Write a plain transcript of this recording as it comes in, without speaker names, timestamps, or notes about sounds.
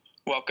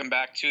Welcome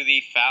back to the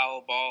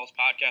Foul Balls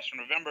podcast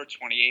from November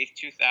 28th,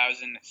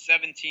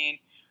 2017.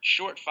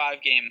 Short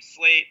 5-game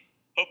slate.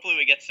 Hopefully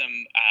we get some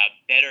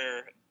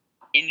better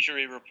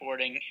injury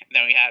reporting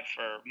than we had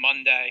for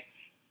Monday,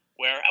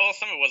 where,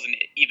 some of it wasn't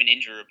even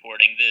injury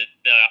reporting. The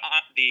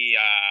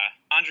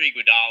Andre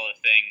Iguodala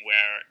thing,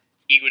 where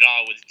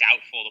Iguodala was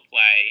doubtful to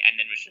play and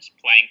then was just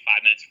playing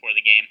 5 minutes before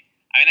the game.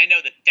 I mean, I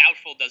know that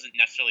doubtful doesn't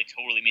necessarily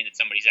totally mean that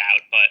somebody's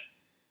out, but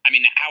I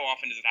mean, how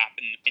often does it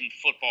happen in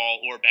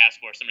football or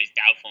basketball where somebody's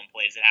doubtful in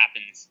plays? It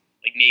happens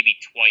like maybe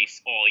twice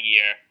all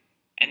year.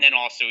 And then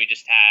also we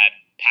just had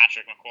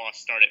Patrick McCaw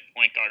start at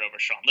point guard over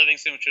Sean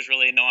Livingston, which was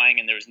really annoying,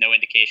 and there was no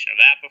indication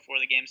of that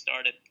before the game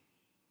started.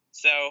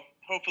 So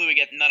hopefully we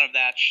get none of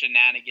that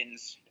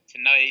shenanigans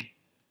tonight.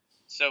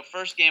 So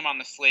first game on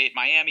the slate,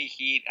 Miami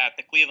Heat at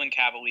the Cleveland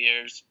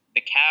Cavaliers.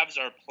 The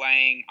Cavs are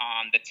playing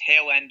on the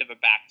tail end of a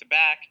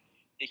back-to-back.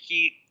 The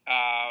Heat,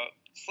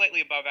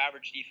 slightly above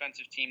average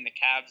defensive team. The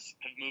Cavs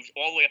have moved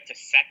all the way up to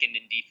second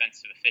in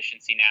defensive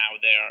efficiency now.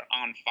 They're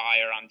on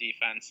fire on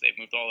defense. They've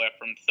moved all the way up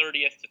from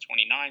 30th to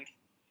 29th.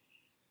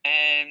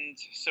 And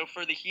so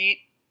for the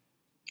Heat,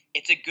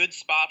 it's a good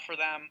spot for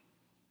them,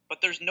 but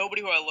there's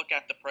nobody who I look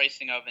at the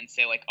pricing of and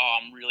say, like, oh,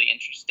 I'm really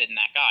interested in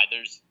that guy.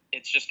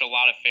 It's just a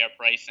lot of fair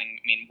pricing.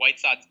 I mean,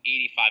 Whiteside's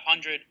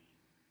 8,500.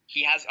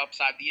 He has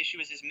upside. The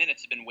issue is his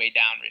minutes have been way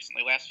down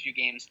recently. Last few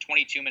games,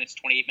 22 minutes,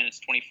 28 minutes,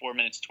 24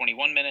 minutes,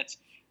 21 minutes.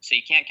 So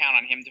you can't count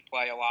on him to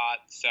play a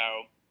lot. So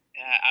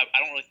I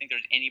don't really think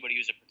there's anybody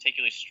who's a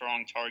particularly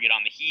strong target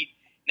on the Heat.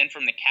 Then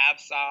from the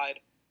Cavs side,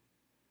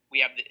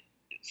 we have the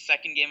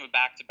second game of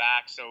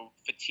back-to-back. So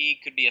fatigue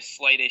could be a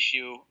slight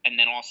issue, and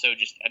then also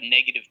just a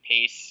negative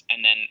pace,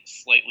 and then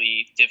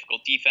slightly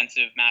difficult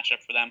defensive matchup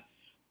for them.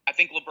 I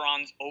think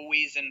LeBron's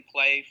always in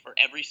play for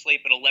every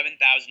slate, but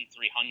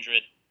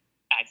 11,300.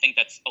 I think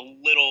that's a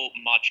little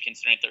much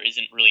considering there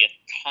isn't really a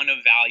ton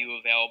of value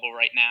available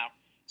right now.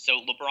 So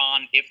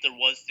LeBron, if there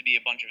was to be a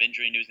bunch of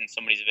injury news and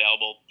somebody's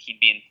available, he'd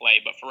be in play.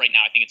 But for right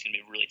now, I think it's going to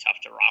be really tough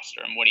to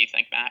roster him. What do you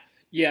think, Matt?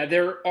 Yeah,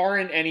 there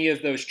aren't any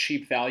of those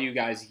cheap value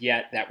guys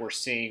yet that we're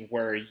seeing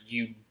where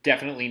you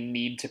definitely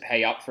need to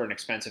pay up for an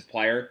expensive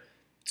player.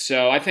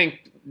 So I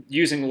think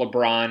using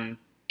LeBron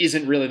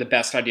isn't really the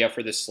best idea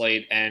for this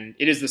slate, and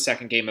it is the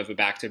second game of a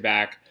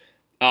back-to-back.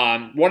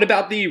 What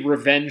about the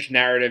revenge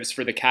narratives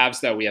for the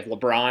Cavs, though? We have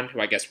LeBron, who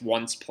I guess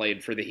once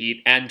played for the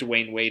Heat, and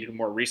Dwayne Wade, who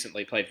more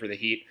recently played for the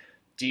Heat.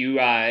 Do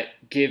you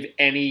give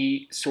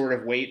any sort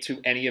of weight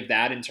to any of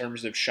that in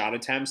terms of shot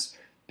attempts?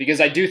 Because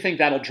I do think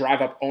that'll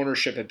drive up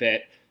ownership a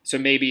bit. So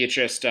maybe it's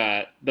just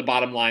the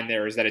bottom line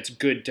there is that it's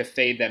good to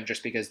fade them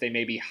just because they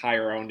may be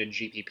higher owned in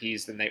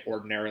GPPs than they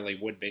ordinarily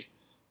would be.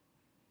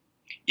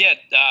 Yeah,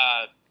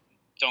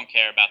 don't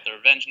care about the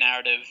revenge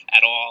narrative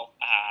at all.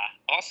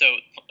 Also,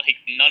 like,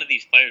 none of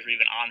these players were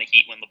even on the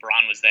Heat when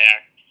LeBron was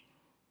there.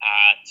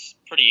 It's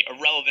pretty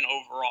irrelevant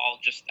overall.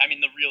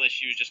 The real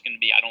issue is just going to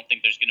be, I don't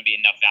think there's going to be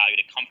enough value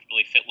to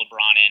comfortably fit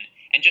LeBron in.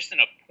 And just in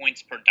a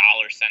points per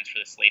dollar sense for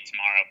the slate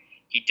tomorrow,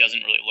 he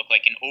doesn't really look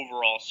like an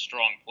overall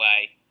strong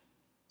play.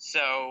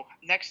 So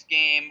next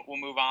game,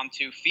 we'll move on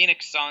to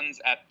Phoenix Suns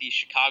at the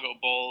Chicago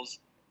Bulls.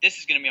 This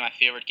is going to be my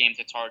favorite game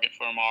to target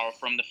for tomorrow.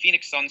 From the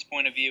Phoenix Suns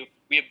point of view,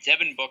 we have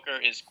Devin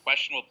Booker is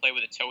questionable play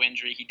with a toe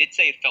injury. He did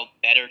say it felt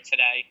better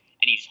today,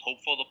 and he's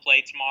hopeful to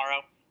play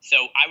tomorrow. So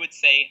I would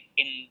say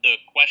in the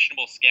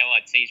questionable scale,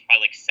 I'd say he's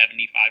probably like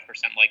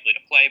 75% likely to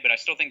play, but I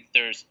still think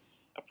there's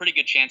a pretty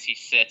good chance he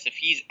sits. If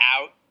he's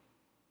out,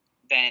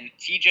 then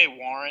TJ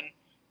Warren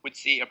would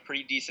see a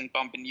pretty decent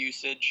bump in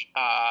usage.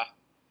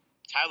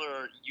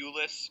 Tyler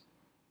Ulis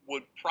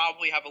would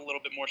probably have a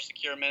little bit more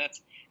secure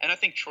minutes. And I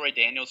think Troy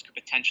Daniels could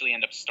potentially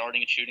end up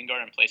starting at shooting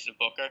guard in place of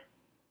Booker.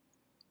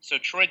 So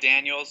Troy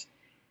Daniels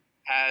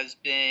has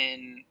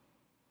been,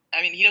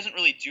 he doesn't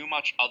really do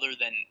much other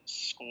than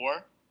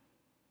score.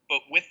 But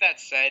with that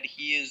said,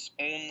 he is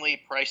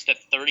only priced at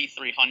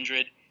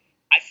 3,300.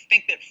 I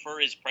think that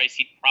for his price,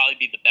 he'd probably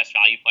be the best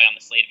value play on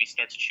the slate if he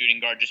starts at shooting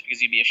guard, just because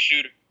he'd be a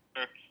shooter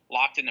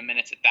locked into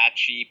minutes at that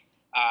cheap.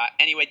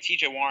 Anyway,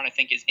 TJ Warren, I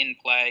think, is in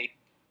play.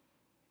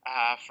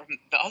 From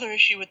the other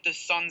issue with the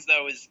Suns,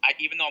 though, is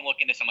even though I'm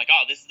looking at this, I'm like,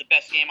 oh, this is the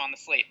best game on the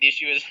slate. The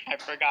issue is I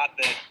forgot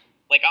that,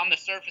 like, on the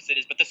surface it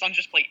is, but the Suns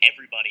just play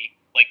everybody,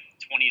 like,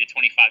 20 to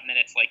 25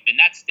 minutes like the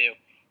Nets do.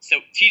 So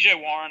TJ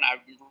Warren,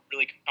 I'm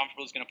really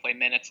comfortable is going to play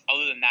minutes.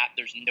 Other than that,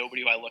 there's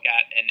nobody who I look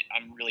at, and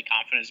I'm really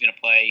confident is going to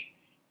play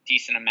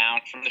decent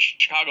amount. From the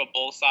Chicago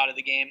Bulls side of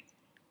the game,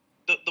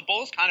 the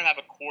Bulls kind of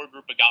have a core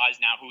group of guys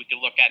now who we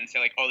could look at and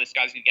say, like, oh, this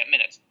guy's going to get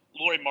minutes.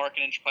 Lauri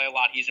Markkanen should play a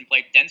lot. He's in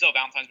play. Denzel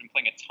Valentine's been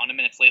playing a ton of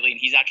minutes lately, and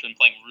he's actually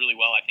been playing really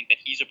well. I think that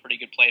he's a pretty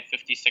good play at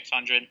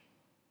 5,600.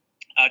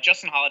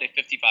 Justin Holiday,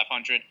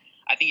 5,500.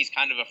 I think he's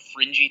kind of a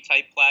fringy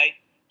type play.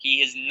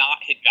 He has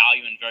not hit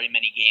value in very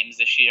many games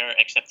this year,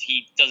 except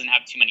he doesn't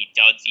have too many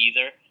duds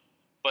either.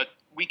 But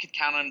we could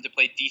count on him to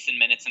play decent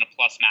minutes in a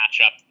plus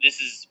matchup.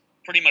 This is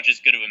pretty much as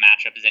good of a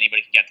matchup as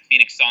anybody could get. The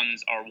Phoenix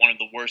Suns are one of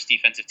the worst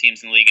defensive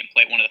teams in the league and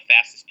play at one of the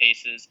fastest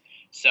paces.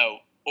 So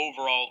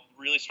overall,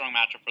 really strong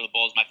matchup for the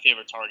Bulls. My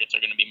favorite targets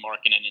are going to be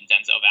Markkanen and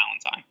Denzel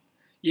Valentine.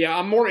 Yeah,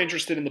 I'm more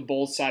interested in the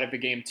Bulls side of the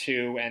game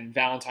too, and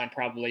Valentine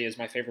probably is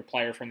my favorite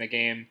player from the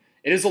game.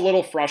 It is a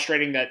little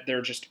frustrating that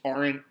there just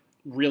aren't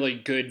really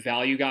good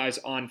value guys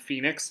on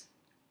Phoenix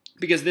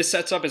because this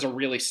sets up as a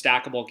really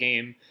stackable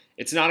game.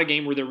 It's not a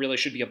game where there really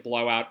should be a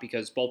blowout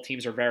because both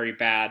teams are very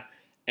bad.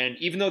 And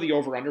even though the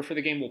over-under for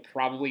the game will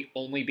probably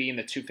only be in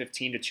the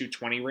 215 to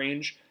 220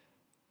 range,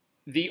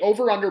 the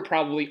over-under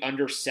probably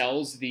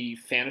undersells the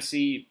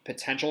fantasy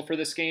potential for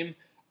this game,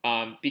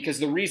 because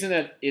the reason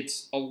that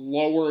it's a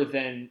lower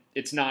than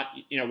it's not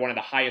one of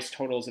the highest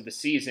totals of the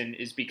season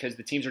is because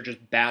the teams are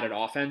just bad at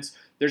offense.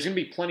 There's going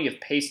to be plenty of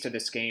pace to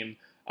this game,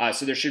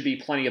 so there should be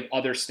plenty of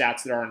other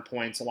stats that are in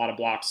points, a lot of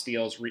blocks,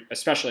 steals,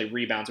 especially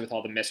rebounds with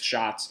all the missed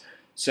shots.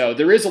 So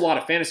there is a lot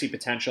of fantasy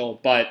potential,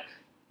 but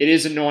it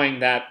is annoying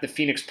that the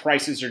Phoenix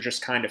prices are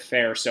just kind of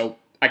fair. So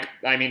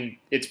I mean,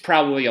 it's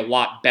probably a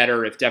lot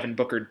better if Devin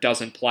Booker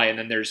doesn't play, and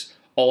then there's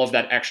all of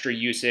that extra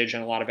usage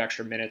and a lot of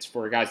extra minutes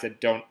for guys that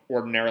don't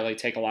ordinarily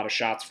take a lot of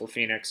shots for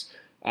Phoenix.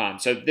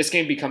 So this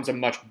game becomes a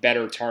much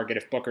better target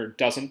if Booker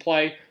doesn't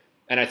play.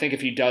 And I think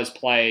if he does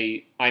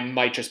play, I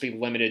might just be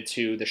limited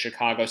to the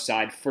Chicago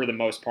side for the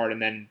most part,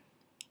 and then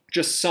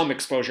just some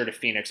exposure to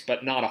Phoenix,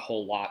 but not a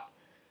whole lot.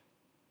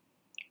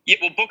 Yeah,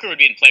 well, Booker would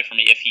be in play for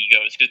me if he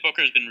goes, because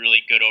Booker's been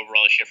really good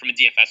overall this year from a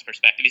DFS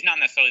perspective. He's not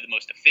necessarily the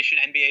most efficient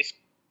NBA,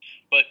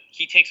 but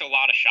he takes a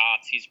lot of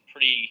shots. He's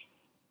pretty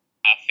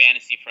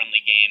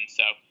fantasy-friendly game.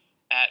 So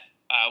at,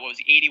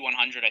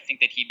 8,100, I think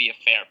that he'd be a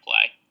fair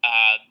play.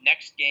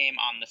 Next game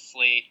on the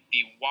slate,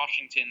 the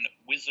Washington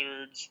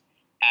Wizards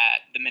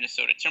at the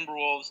Minnesota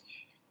Timberwolves.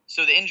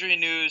 So the injury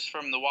news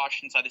from the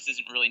Washington side, this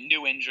isn't really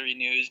new injury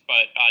news,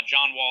 but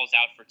John Wall is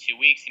out for 2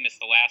 weeks. He missed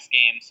the last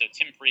game, so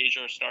Tim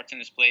Frazier starts in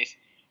his place.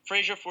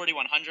 Frazier,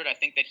 4,100, I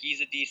think that he's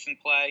a decent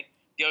play.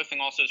 The other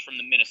thing also is from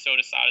the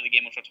Minnesota side of the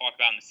game, which we'll talk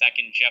about in a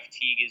second. Jeff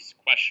Teague is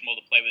questionable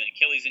to play with an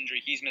Achilles injury.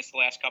 He's missed the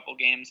last couple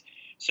games.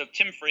 So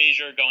Tim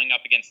Frazier going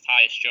up against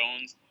Tyus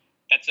Jones,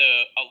 that's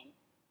a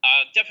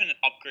definite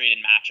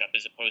upgraded matchup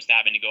as opposed to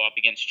having to go up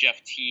against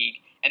Jeff Teague.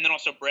 And then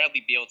also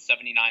Bradley Beal at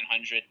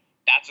 7,900.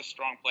 That's a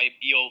strong play.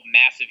 Beal,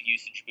 massive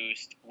usage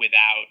boost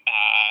without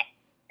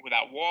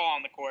Wall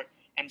on the court.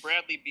 And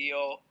Bradley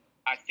Beal,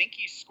 I think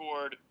he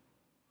scored,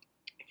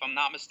 if I'm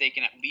not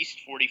mistaken, at least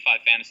 45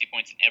 fantasy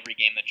points in every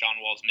game that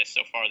John Wall's missed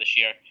so far this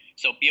year.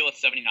 So Beal at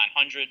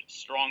 7,900,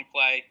 strong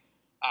play.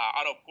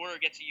 Otto Porter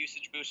gets a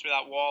usage boost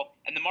without Wall.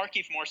 And the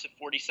Markieff Morris at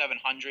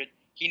 4,700,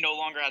 he no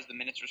longer has the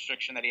minutes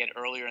restriction that he had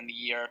earlier in the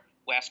year.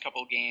 Last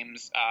couple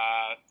games,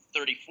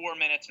 34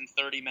 minutes and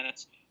 30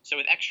 minutes. So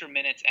with extra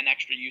minutes and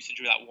extra usage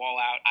without Wall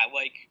out, I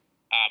like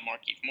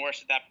Markieff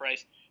Morris at that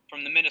price.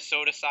 From the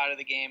Minnesota side of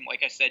the game,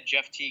 like I said,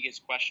 Jeff Teague is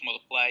questionable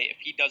to play. If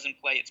he doesn't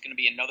play, it's going to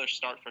be another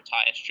start for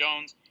Tyus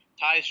Jones.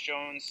 Tyus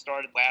Jones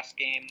started last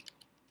game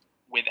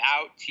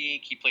without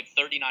Teague. He played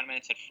 39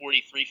 minutes at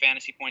 43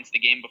 fantasy points. The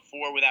game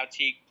before without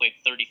Teague, played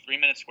 33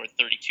 minutes, scored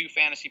 32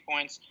 fantasy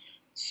points.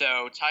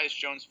 So Tyus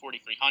Jones,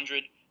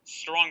 4,300.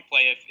 Strong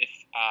play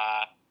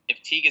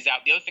if Teague is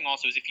out. The other thing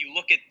also is if you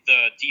look at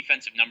the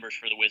defensive numbers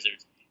for the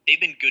Wizards,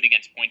 they've been good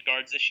against point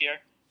guards this year,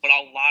 but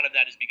a lot of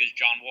that is because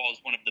John Wall is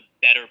one of the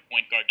better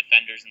point guard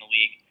defenders in the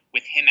league.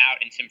 With him out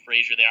and Tim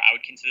Frazier there, I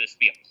would consider this to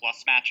be a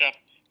plus matchup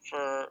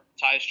for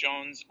Tyus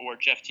Jones or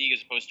Jeff Teague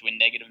as opposed to a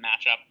negative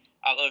matchup.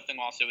 The other thing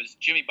also is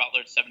Jimmy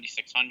Butler at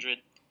 7,600.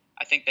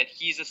 I think that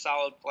he's a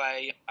solid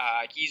play.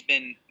 He's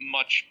been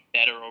much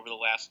better over the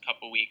last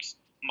couple weeks,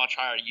 much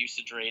higher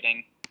usage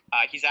rating.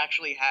 He's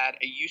actually had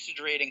a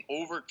usage rating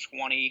over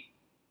 20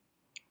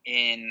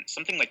 in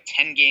something like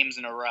 10 games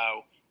in a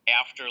row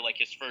after like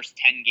his first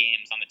 10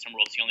 games on the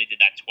Timberwolves. He only did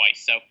that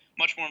twice. So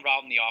much more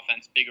involved in the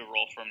offense, bigger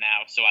role for him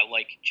now. So I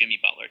like Jimmy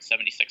Butler at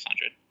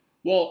 7,600.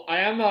 Well, I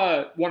am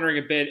wondering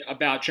a bit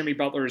about Jimmy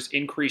Butler's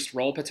increased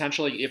role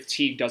potentially if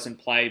Teague doesn't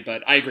play,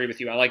 but I agree with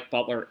you. I like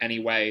Butler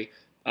anyway.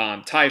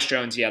 Tyus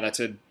Jones, yeah, that's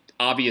an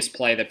obvious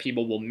play that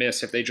people will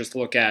miss if they just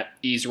look at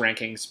ease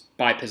rankings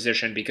by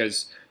position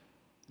because,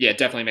 yeah, it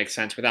definitely makes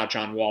sense. Without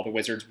John Wall, the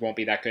Wizards won't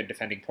be that good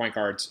defending point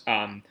guards.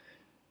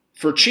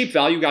 For cheap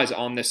value guys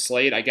on this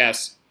slate, I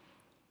guess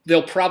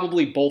they'll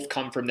probably both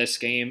come from this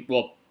game.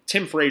 Well,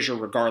 Tim Frazier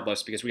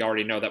regardless because we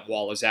already know that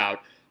Wall is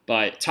out.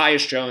 But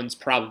Tyus Jones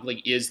probably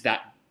is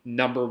that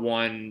number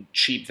one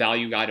cheap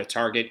value guy to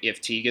target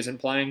if Teague isn't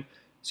playing.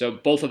 So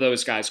both of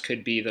those guys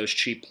could be those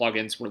cheap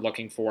plugins we're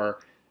looking for.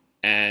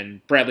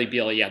 And Bradley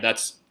Beal, yeah,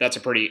 that's a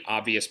pretty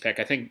obvious pick.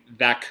 I think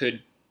that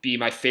could be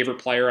my favorite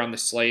player on the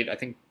slate. I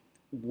think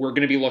we're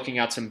going to be looking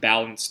at some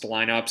balanced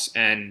lineups,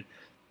 and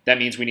that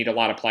means we need a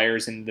lot of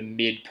players in the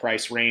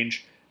mid-price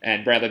range.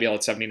 And Bradley Beal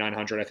at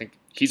 7,900, I think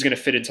he's going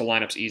to fit into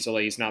lineups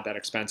easily. He's not that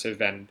expensive.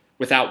 And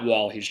without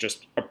Wall, he's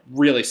just a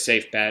really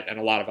safe bet and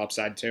a lot of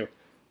upside too.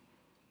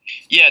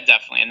 Yeah,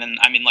 definitely. And then,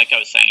 I mean, like I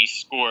was saying, he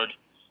scored,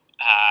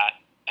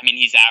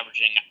 he's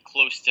averaging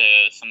close to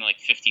something like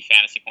 50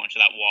 fantasy points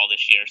without Wall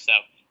this year. So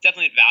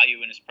definitely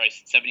value in his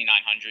price at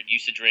 7,900.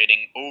 Usage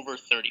rating over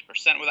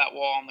 30% without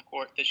Wall on the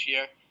court this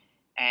year.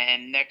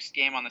 And next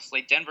game on the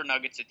slate, Denver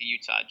Nuggets at the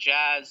Utah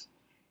Jazz.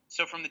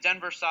 So from the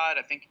Denver side,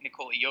 I think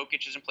Nikola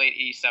Jokic is in play at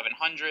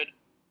 8,700.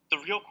 the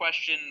real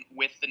question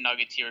with the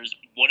Nuggets here is,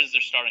 what is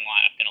their starting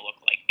lineup going to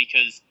look like?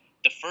 Because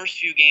the first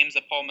few games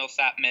that Paul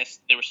Millsap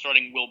missed, they were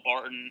starting Will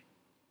Barton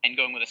and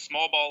going with a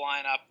small ball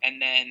lineup.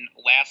 And then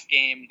last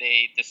game,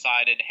 they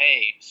decided,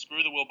 hey,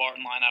 screw the Will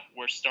Barton lineup.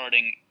 We're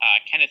starting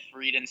Kenneth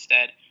Faried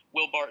instead.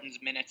 Will Barton's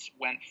minutes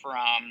went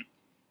from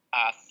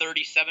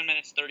 37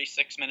 minutes,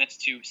 36 minutes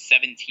to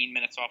 17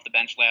 minutes off the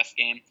bench last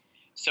game.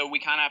 So we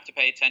kind of have to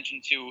pay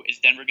attention to, is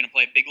Denver going to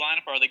play a big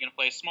lineup or are they going to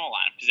play a small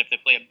lineup? Because if they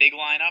play a big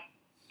lineup,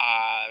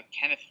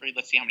 Kenneth Faried,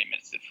 let's see how many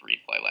minutes did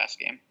Faried play last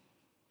game.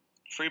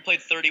 Faried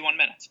played 31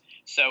 minutes.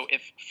 So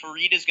if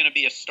Faried is going to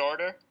be a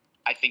starter,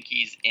 I think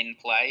he's in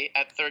play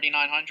at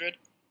 3,900.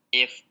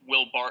 If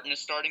Will Barton is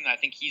starting, then I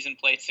think he's in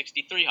play at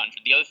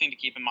 6,300. The other thing to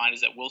keep in mind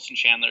is that Wilson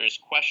Chandler is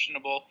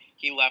questionable.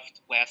 He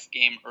left last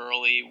game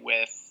early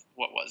with,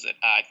 what was it?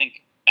 I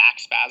think back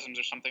spasms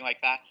or something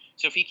like that.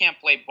 So if he can't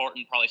play,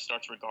 Barton probably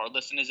starts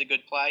regardless and is a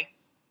good play.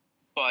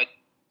 But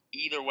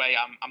either way,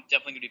 I'm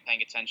definitely going to be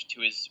paying attention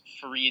to, is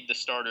Faried the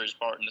starter, is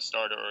Barton the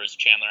starter, or is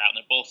Chandler out? And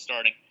they're both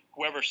starting.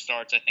 Whoever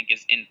starts, I think,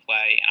 is in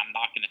play, and I'm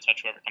not going to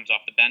touch whoever comes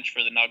off the bench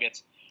for the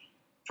Nuggets.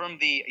 From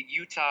the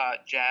Utah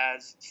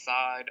Jazz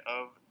side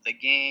of the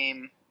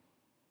game,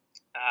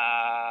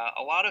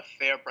 a lot of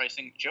fair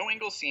pricing. Joe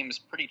Ingles seems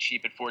pretty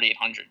cheap at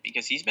 4,800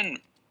 because he's been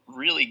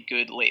really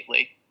good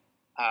lately.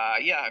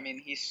 I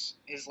mean,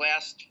 his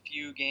last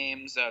few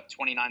games,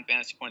 29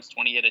 fantasy points,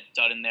 28 a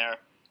dud in there,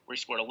 where he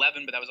scored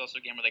 11, but that was also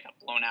a game where they got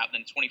blown out.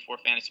 Then 24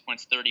 fantasy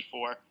points,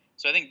 34.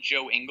 So I think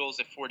Joe Ingles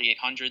at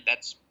 4,800,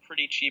 that's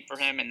pretty cheap for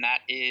him, and that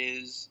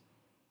is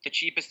the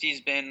cheapest he's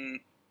been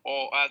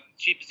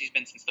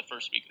since the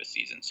first week of the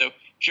season. So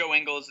Joe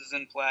Ingles is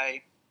in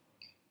play.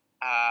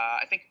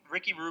 I think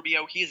Ricky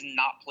Rubio, he has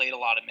not played a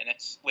lot of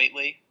minutes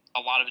lately. A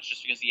lot of it's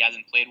just because he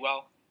hasn't played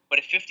well. But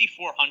at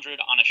 5,400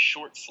 on a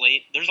short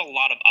slate, there's a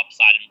lot of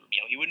upside in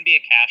Rubio. He wouldn't be a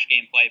cash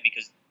game play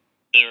because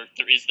there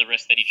is the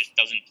risk that he just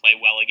doesn't play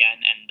well again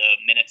and the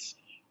minutes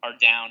are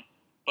down.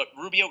 But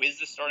Rubio is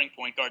the starting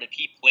point guard. If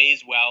he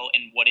plays well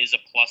in what is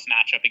a plus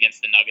matchup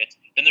against the Nuggets,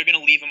 then they're going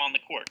to leave him on the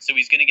court. So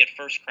he's going to get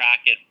first crack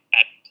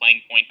at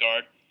playing point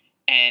guard.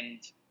 And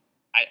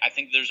I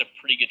think there's a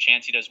pretty good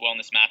chance he does well in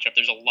this matchup.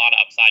 There's a lot of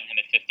upside in him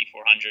at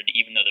 5,400,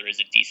 even though there is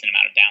a decent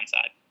amount of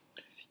downside.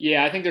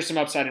 Yeah, I think there's some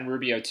upside in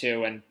Rubio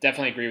too, and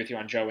definitely agree with you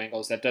on Joe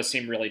Ingles. That does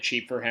seem really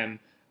cheap for him.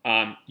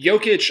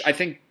 Jokic, I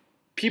think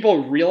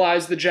people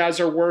realize the Jazz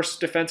are worse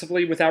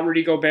defensively without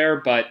Rudy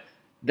Gobert, but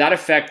that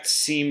effect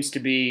seems to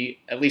be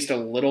at least a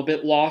little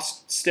bit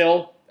lost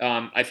still.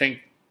 I think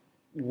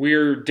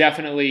we're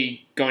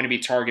definitely going to be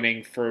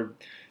targeting, for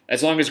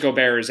as long as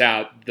Gobert is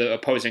out, the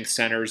opposing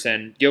centers,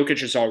 and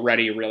Jokic is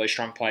already a really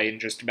strong play in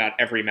just about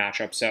every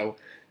matchup. So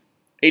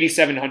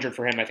 8,700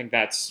 for him, I think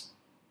that's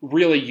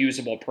really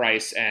usable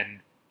price, and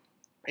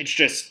it's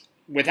just,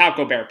 without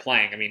Gobert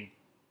playing, I mean,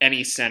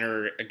 any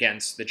center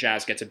against the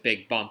Jazz gets a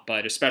big bump,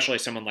 but especially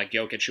someone like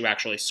Jokic, who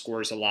actually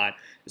scores a lot,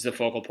 is the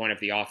focal point of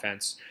the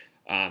offense.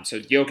 So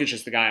Jokic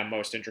is the guy I'm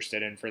most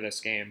interested in for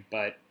this game,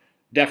 but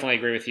definitely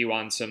agree with you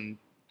on some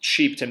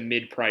cheap to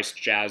mid-priced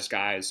Jazz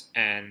guys,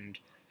 and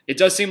it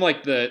does seem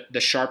like the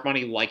sharp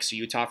money likes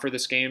Utah for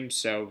this game,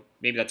 so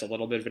maybe that's a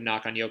little bit of a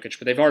knock on Jokic,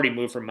 but they've already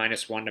moved from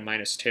 -1 to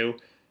 -2.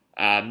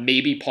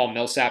 Maybe Paul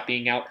Millsap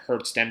being out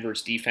hurts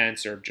Denver's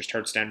defense or just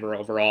hurts Denver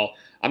overall.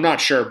 I'm not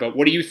sure, but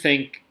what do you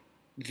think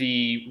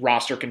the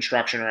roster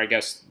construction, or I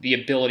guess the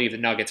ability of the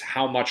Nuggets,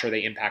 how much are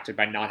they impacted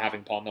by not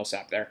having Paul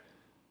Millsap there?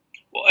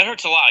 Well, it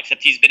hurts a lot,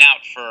 except he's been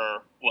out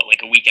for,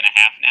 like a week and a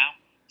half now.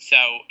 So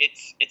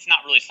it's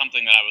not really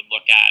something that I would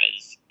look at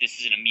as this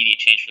is an immediate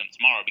change for them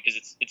tomorrow, because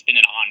it's been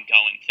an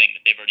ongoing thing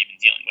that they've already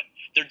been dealing with.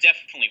 They're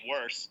definitely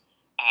worse,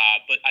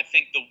 but I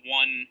think the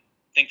one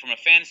thing from a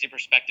fantasy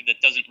perspective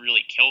that doesn't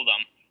really kill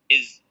them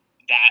is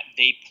that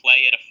they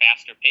play at a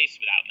faster pace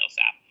without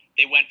Millsap.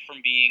 They went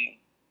from being,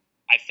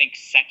 I think,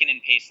 second in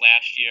pace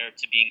last year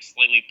to being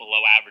slightly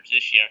below average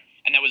this year,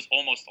 and that was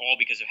almost all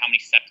because of how many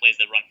set plays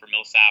they run for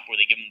Millsap, where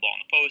they give him the ball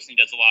in the post, and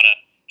he does a lot of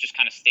just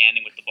kind of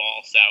standing with the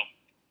ball. So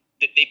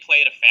they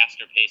play at a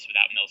faster pace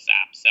without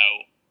Millsap. So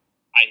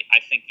I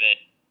think that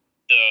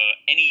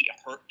any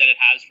hurt that it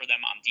has for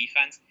them on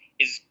defense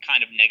is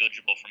kind of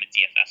negligible from a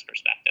DFS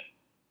perspective.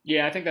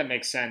 Yeah, I think that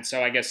makes sense.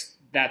 So I guess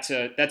that's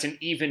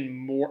even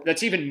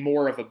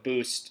more of a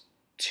boost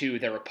to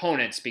their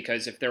opponents,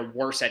 because if they're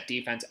worse at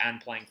defense and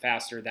playing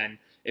faster, then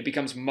it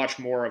becomes much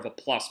more of a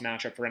plus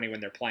matchup for anyone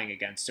they're playing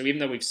against. So even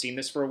though we've seen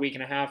this for a week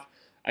and a half,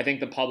 I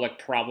think the public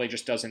probably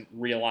just doesn't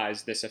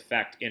realize this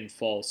effect in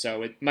full.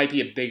 So it might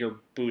be a bigger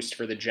boost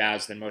for the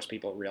Jazz than most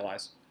people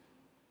realize.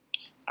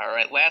 All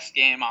right, last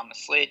game on the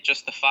slate,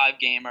 just the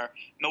 5-gamer.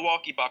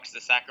 Milwaukee Bucks, the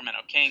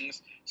Sacramento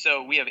Kings.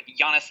 So we have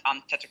Giannis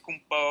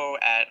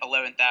Antetokounmpo at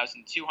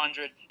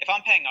 11,200. If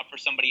I'm paying up for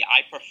somebody,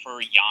 I prefer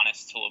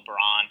Giannis to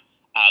LeBron.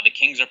 The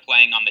Kings are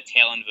playing on the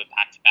tail end of a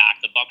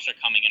back-to-back. The Bucks are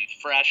coming in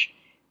fresh.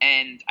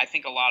 And I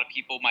think a lot of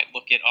people might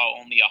look at,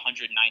 only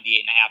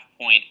 198.5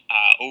 point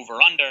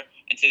over-under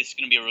and say this is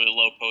going to be a really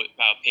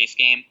low-pace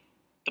game.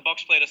 the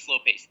Bucks play at a slow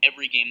pace.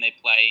 Every game they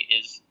play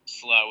is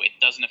slow. It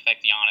doesn't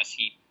affect Giannis.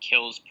 He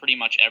kills pretty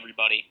much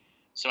everybody.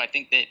 So I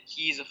think that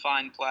he's a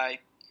fine play.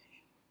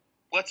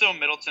 Bledsoe and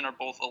Middleton are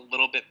both a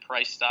little bit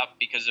priced up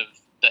because of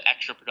the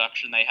extra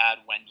production they had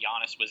when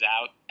Giannis was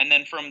out. And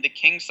then from the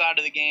Kings side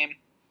of the game,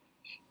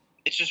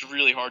 it's just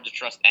really hard to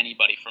trust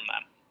anybody from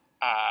them.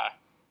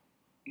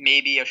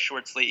 Maybe a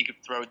short slate, you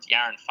could throw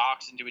De'Aaron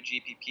Fox into a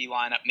GPP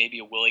lineup, maybe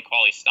a Willie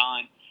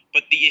Cauley-Stein.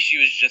 But the issue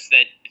is just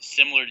that it's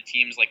similar to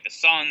teams like the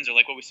Suns or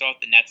like what we saw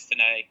with the Nets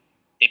today.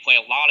 They play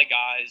a lot of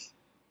guys,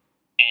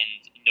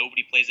 and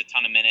nobody plays a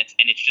ton of minutes,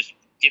 and it's just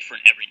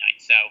different every night.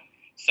 So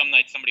some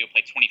nights somebody will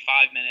play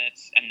 25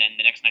 minutes, and then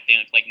the next night they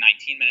only play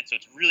 19 minutes. So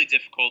it's really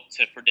difficult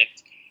to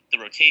predict the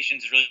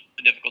rotations. It's really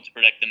difficult to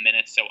predict the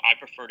minutes. So I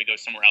prefer to go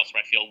somewhere else where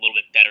I feel a little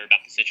bit better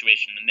about the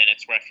situation in the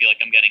minutes, where I feel like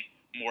I'm getting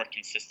more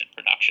consistent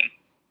production.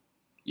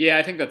 Yeah,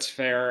 I think that's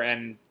fair,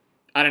 and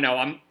I don't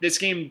know. This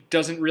game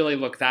doesn't really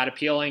look that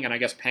appealing, and I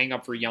guess paying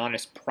up for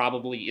Giannis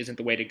probably isn't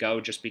the way to go,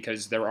 just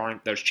because there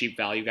aren't those cheap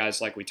value guys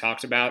like we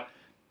talked about.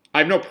 I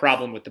have no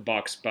problem with the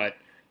Bucks, but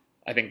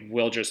I think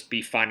we'll just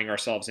be finding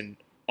ourselves in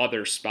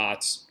other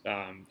spots.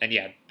 And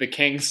yeah, the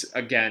Kings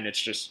again.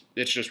 It's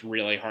just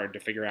really hard to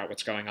figure out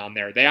what's going on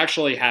there. They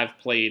actually have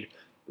played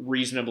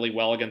reasonably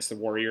well against the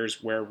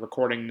Warriors. We're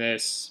recording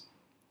this.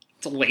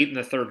 It's late in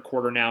the third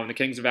quarter now, and the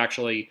Kings have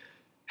actually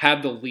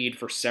had the lead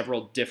for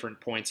several different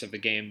points of the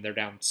game. They're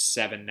down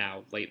 7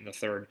 now, late in the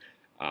third.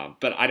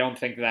 But I don't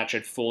think that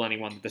should fool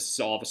anyone that this is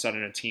all of a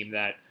sudden a team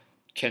that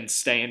can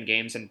stay in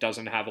games and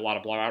doesn't have a lot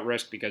of blowout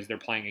risk because they're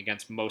playing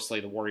against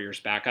mostly the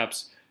Warriors'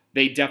 backups.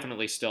 They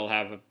definitely still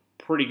have a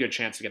pretty good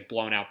chance to get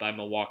blown out by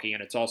Milwaukee,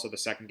 and it's also the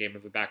second game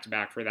of a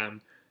back-to-back for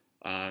them.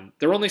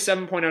 They're only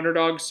 7-point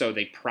underdogs, so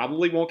they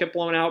probably won't get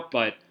blown out,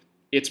 but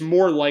it's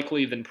more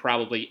likely than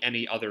probably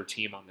any other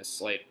team on this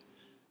slate.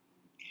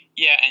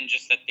 Yeah, and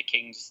just that the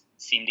Kings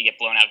seem to get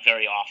blown out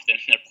very often.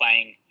 They're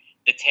playing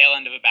the tail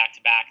end of a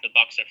back-to-back. The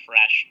Bucks are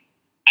fresh.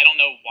 I don't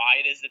know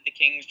why it is that the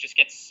Kings just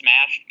get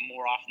smashed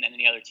more often than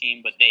any other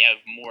team, but they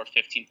have more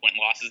 15-point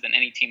losses than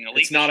any team in the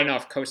league. It's not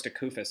enough Costa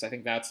Koufos. I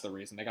think that's the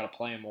reason. They got to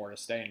play him more to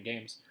stay in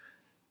games.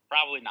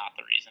 Probably not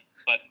the reason.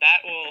 But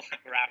that will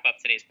wrap up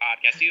today's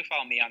podcast. You can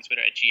follow me on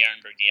Twitter at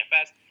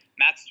GArenbergDFS.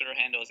 Matt's Twitter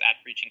handle is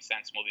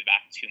 @PreachingSense, and we'll be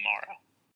back tomorrow.